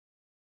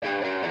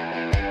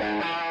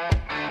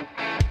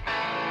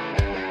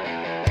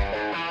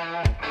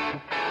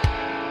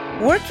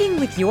Working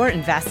with your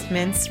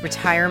investments,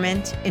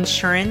 retirement,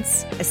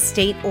 insurance,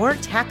 estate, or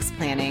tax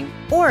planning,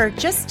 or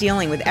just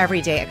dealing with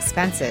everyday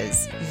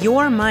expenses,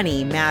 your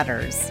money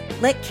matters.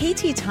 Let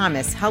KT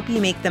Thomas help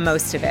you make the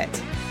most of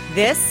it.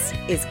 This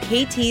is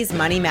KT's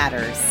Money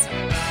Matters.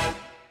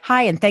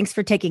 Hi, and thanks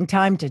for taking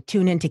time to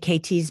tune into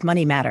KT's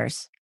Money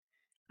Matters.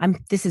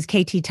 This is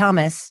KT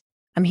Thomas.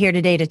 I'm here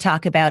today to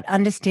talk about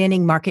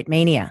understanding market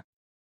mania.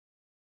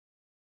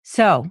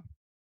 So,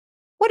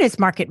 what is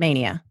market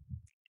mania?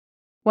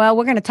 Well,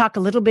 we're going to talk a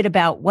little bit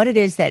about what it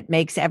is that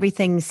makes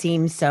everything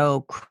seem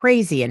so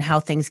crazy and how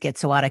things get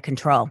so out of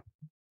control.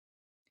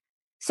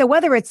 So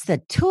whether it's the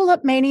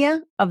tulip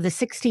mania of the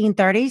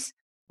 1630s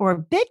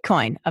or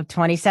Bitcoin of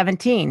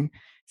 2017,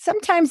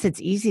 sometimes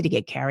it's easy to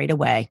get carried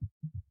away.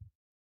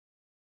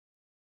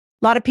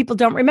 A lot of people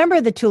don't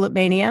remember the tulip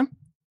mania,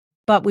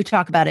 but we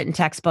talk about it in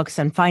textbooks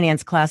and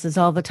finance classes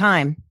all the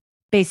time.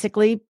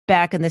 Basically,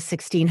 back in the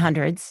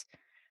 1600s,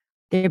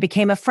 there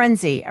became a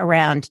frenzy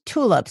around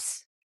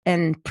tulips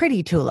and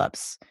pretty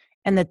tulips,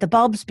 and that the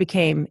bulbs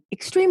became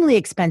extremely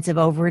expensive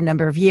over a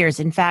number of years.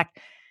 In fact,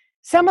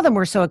 some of them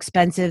were so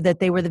expensive that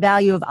they were the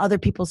value of other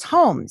people's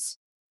homes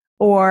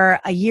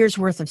or a year's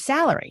worth of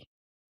salary.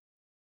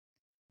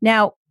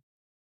 Now,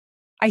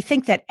 I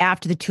think that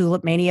after the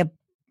tulip mania,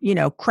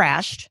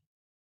 crashed,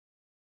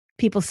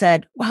 people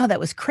said, wow, that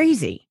was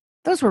crazy.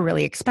 Those were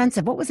really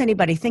expensive. What was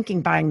anybody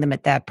thinking buying them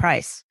at that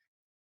price?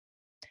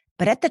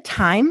 But at the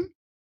time,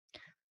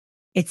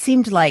 it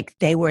seemed like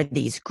they were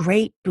these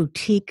great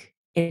boutique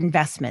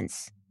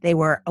investments. They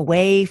were a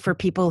way for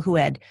people who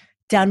had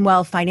done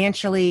well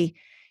financially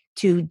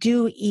to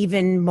do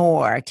even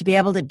more, to be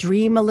able to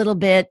dream a little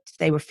bit.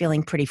 They were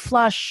feeling pretty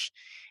flush,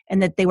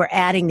 and that they were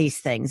adding these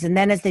things. And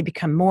then as they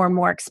become more and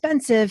more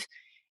expensive,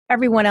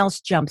 everyone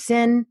else jumps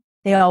in.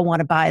 They all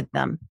want to buy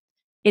them.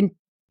 In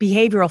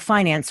behavioral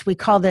finance, we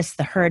call this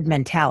the herd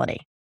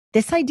mentality.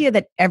 This idea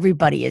that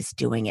everybody is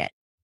doing it.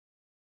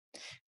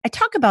 I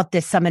talk about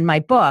this some in my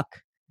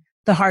book,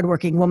 The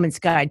Hardworking Woman's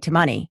Guide to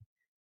Money,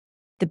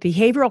 the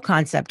behavioral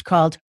concept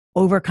called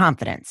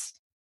overconfidence.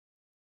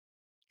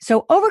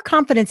 So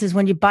overconfidence is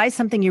when you buy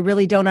something you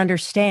really don't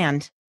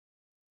understand.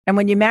 And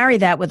when you marry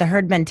that with a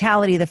herd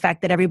mentality, the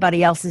fact that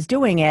everybody else is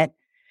doing it,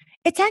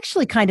 it's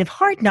actually kind of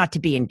hard not to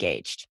be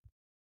engaged.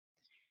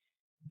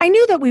 I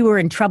knew that we were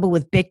in trouble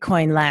with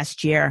Bitcoin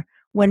last year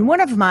when one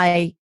of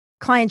my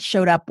clients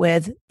showed up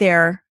with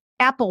their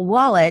Apple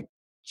Wallet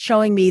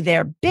showing me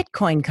their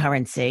Bitcoin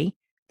currency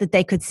that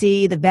they could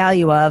see the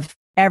value of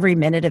every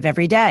minute of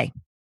every day.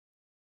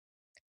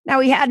 Now,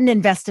 he hadn't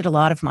invested a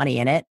lot of money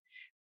in it,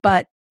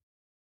 but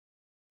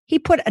he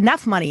put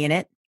enough money in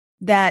it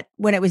that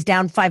when it was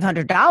down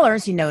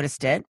 $500, he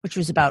noticed it, which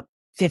was about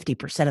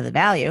 50% of the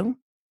value.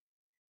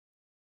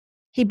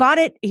 He bought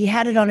it, he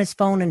had it on his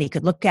phone, and he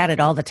could look at it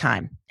all the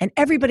time. And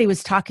everybody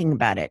was talking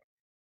about it.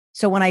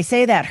 So when I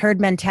say that herd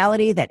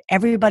mentality, that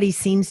everybody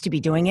seems to be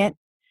doing it,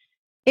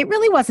 it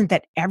really wasn't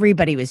that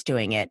everybody was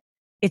doing it.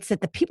 It's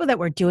that the people that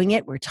were doing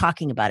it were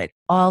talking about it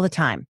all the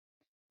time.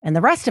 And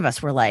the rest of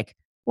us were like,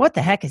 what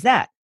the heck is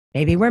that?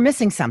 Maybe we're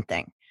missing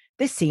something.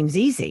 This seems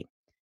easy.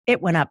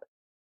 It went up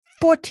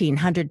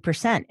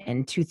 1,400%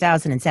 in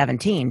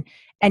 2017,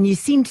 and you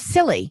seemed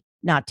silly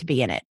not to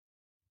be in it.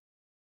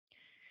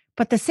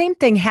 But the same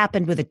thing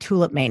happened with the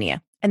tulip mania.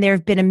 And there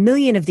have been a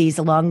million of these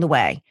along the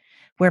way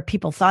where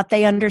people thought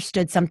they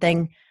understood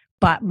something,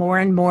 bought more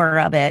and more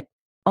of it,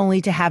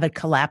 only to have it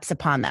collapse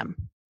upon them.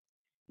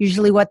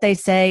 Usually what they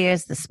say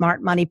is the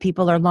smart money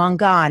people are long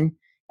gone,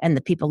 and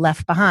the people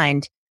left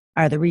behind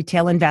are the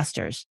retail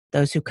investors,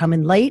 those who come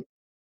in late,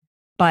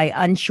 buy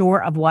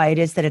unsure of why it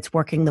is that it's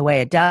working the way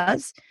it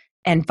does,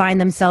 and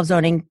find themselves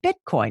owning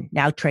Bitcoin,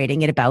 now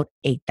trading at about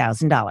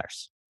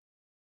 $8,000.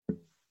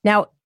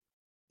 Now,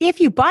 if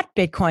you bought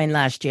Bitcoin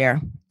last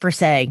year for,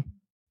 say,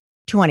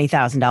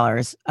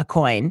 $20,000 a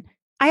coin,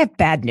 I have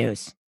bad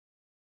news.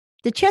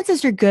 The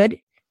chances are good.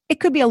 It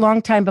could be a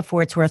long time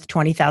before it's worth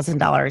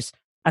 $20,000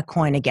 a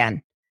coin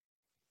again.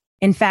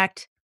 In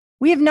fact,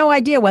 we have no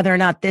idea whether or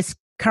not this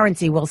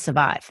currency will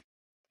survive.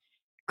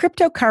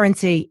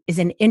 Cryptocurrency is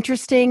an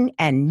interesting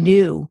and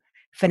new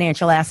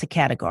financial asset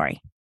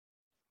category.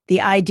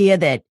 The idea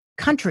that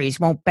countries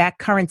won't back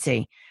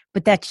currency,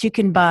 but that you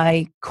can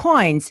buy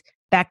coins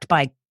backed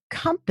by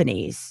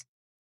companies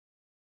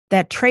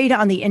that trade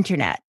on the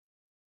internet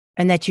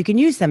and that you can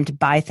use them to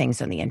buy things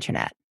on the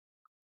internet.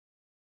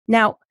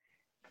 Now,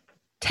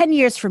 10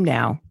 years from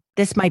now,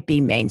 this might be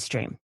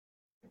mainstream.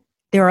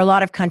 There are a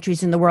lot of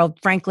countries in the world,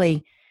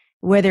 frankly,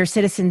 where their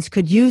citizens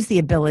could use the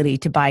ability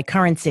to buy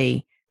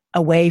currency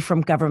away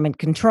from government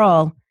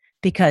control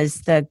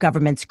because the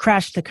governments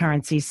crashed the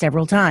currency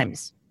several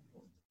times.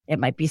 It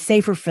might be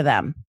safer for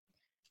them.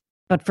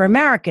 But for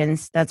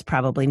Americans, that's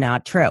probably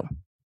not true.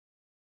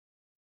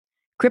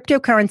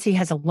 Cryptocurrency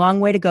has a long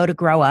way to go to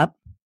grow up,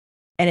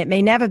 and it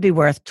may never be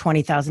worth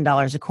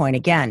 $20,000 a coin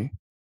again.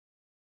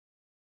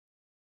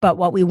 But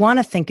what we want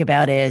to think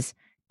about is,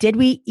 did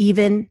we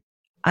even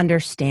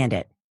understand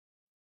it?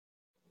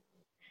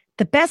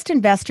 The best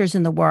investors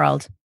in the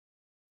world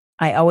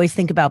I always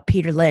think about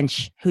Peter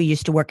Lynch, who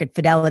used to work at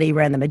Fidelity,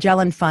 ran the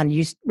Magellan Fund,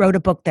 wrote a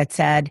book that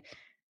said,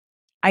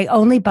 I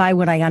only buy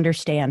what I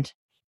understand.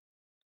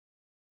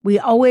 We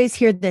always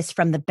hear this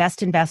from the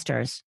best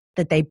investors,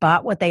 that they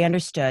bought what they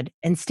understood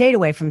and stayed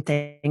away from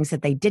things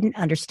that they didn't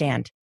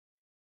understand.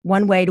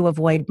 One way to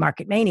avoid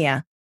market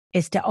mania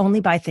is to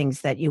only buy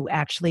things that you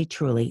actually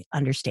truly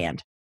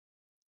understand.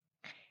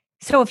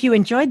 So if you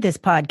enjoyed this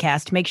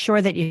podcast, make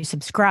sure that you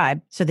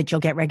subscribe so that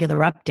you'll get regular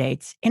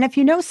updates. And if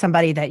you know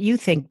somebody that you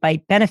think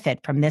might benefit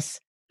from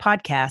this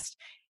podcast,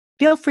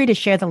 feel free to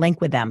share the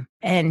link with them.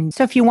 And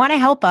so if you want to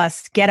help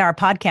us get our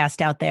podcast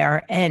out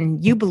there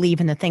and you believe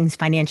in the things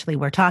financially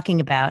we're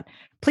talking about,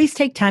 please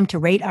take time to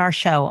rate our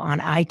show on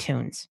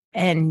iTunes.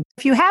 And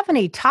if you have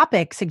any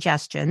topic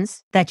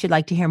suggestions that you'd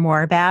like to hear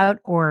more about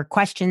or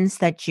questions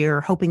that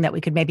you're hoping that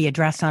we could maybe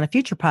address on a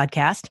future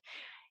podcast,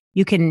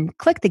 you can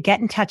click the Get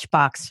in Touch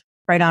box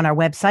right on our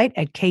website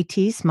at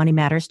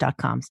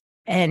ktsmoneymatters.com.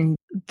 And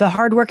The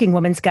Hardworking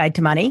Woman's Guide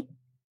to Money,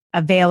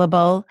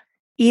 available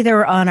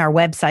either on our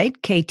website,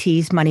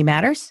 KT's Money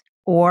Matters,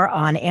 or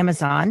on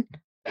Amazon.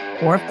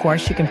 Or, of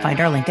course, you can find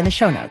our link in the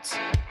show notes.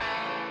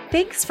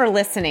 Thanks for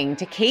listening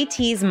to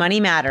KT's Money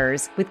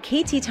Matters with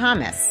KT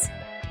Thomas.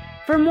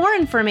 For more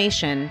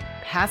information,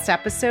 past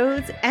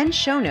episodes, and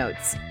show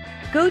notes,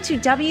 go to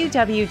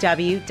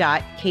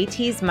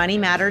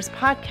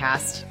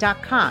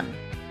www.ktsmoneymatterspodcast.com.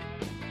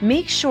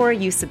 Make sure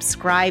you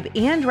subscribe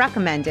and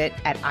recommend it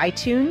at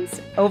iTunes,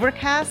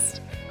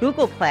 Overcast,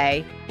 Google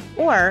Play,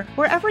 or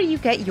wherever you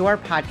get your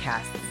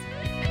podcasts.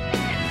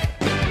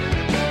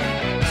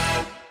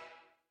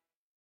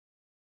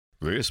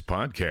 This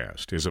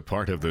podcast is a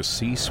part of the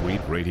C-Suite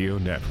Radio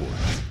Network.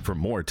 For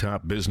more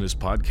top business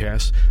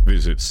podcasts,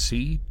 visit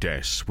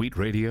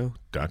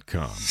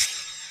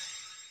c-suiteradio.com.